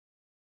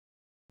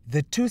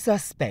The two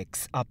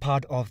suspects are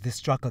part of the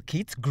Struggle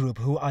Kids group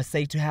who are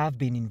said to have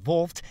been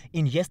involved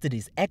in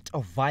yesterday's act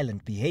of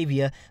violent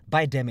behavior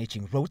by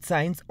damaging road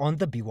signs on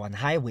the B1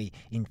 highway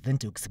in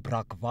Windhoek's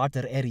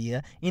Brakwater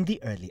area in the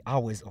early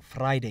hours of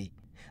Friday.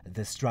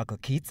 The Struggle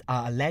Kids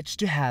are alleged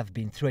to have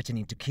been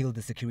threatening to kill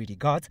the security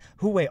guards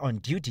who were on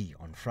duty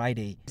on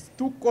Friday. It's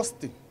too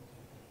costly.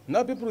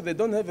 Now people, they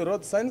don't have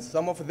road signs,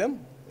 some of them,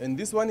 and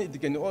this one,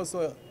 it can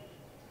also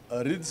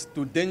lead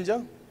to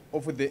danger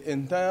of the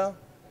entire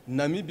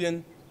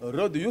Namibian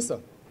road user,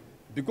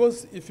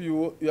 because if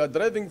you are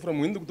driving from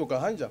Windhoek to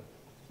Kahanja,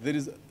 there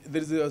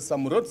is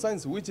some road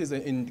signs which is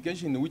an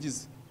indication which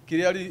is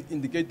clearly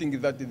indicating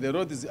that the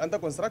road is under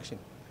construction.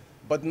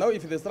 But now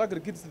if the Struggle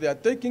Kids, they are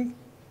taking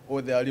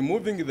or they are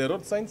removing the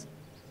road signs,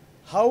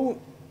 how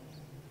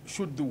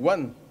should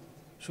one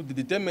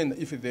determine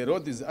if the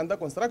road is under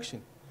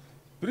construction?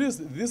 Please,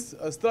 these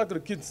Struggle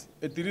Kids,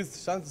 at least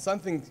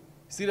something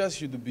serious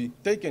should be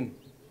taken.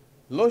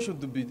 Law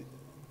should be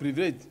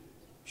prevailed.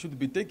 Should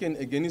be taken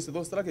against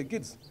those Struggle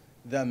Kids.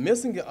 They are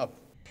messing it up.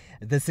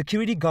 The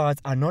security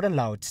guards are not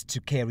allowed to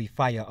carry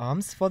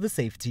firearms for the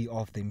safety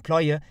of the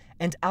employer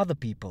and other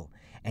people.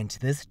 And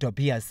this,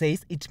 Dobia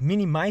says, it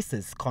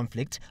minimizes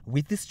conflict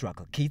with the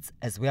Struggle Kids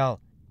as well.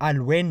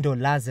 Alwendo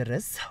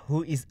Lazarus,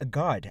 who is a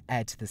guard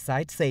at the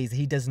site, says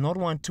he does not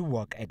want to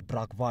work at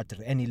Brakwater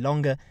any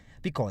longer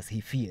because he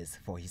fears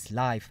for his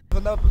life.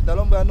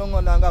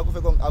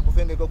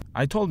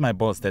 I told my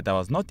boss that I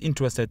was not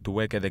interested to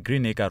work at the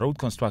Greenacre road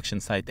construction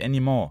site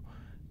anymore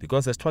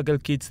because the Struggle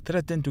Kids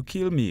threaten to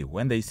kill me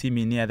when they see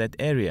me near that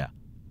area.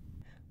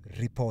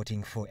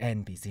 Reporting for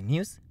NBC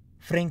News,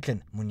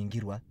 Franklin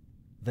Muningirwa,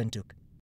 Windhoek.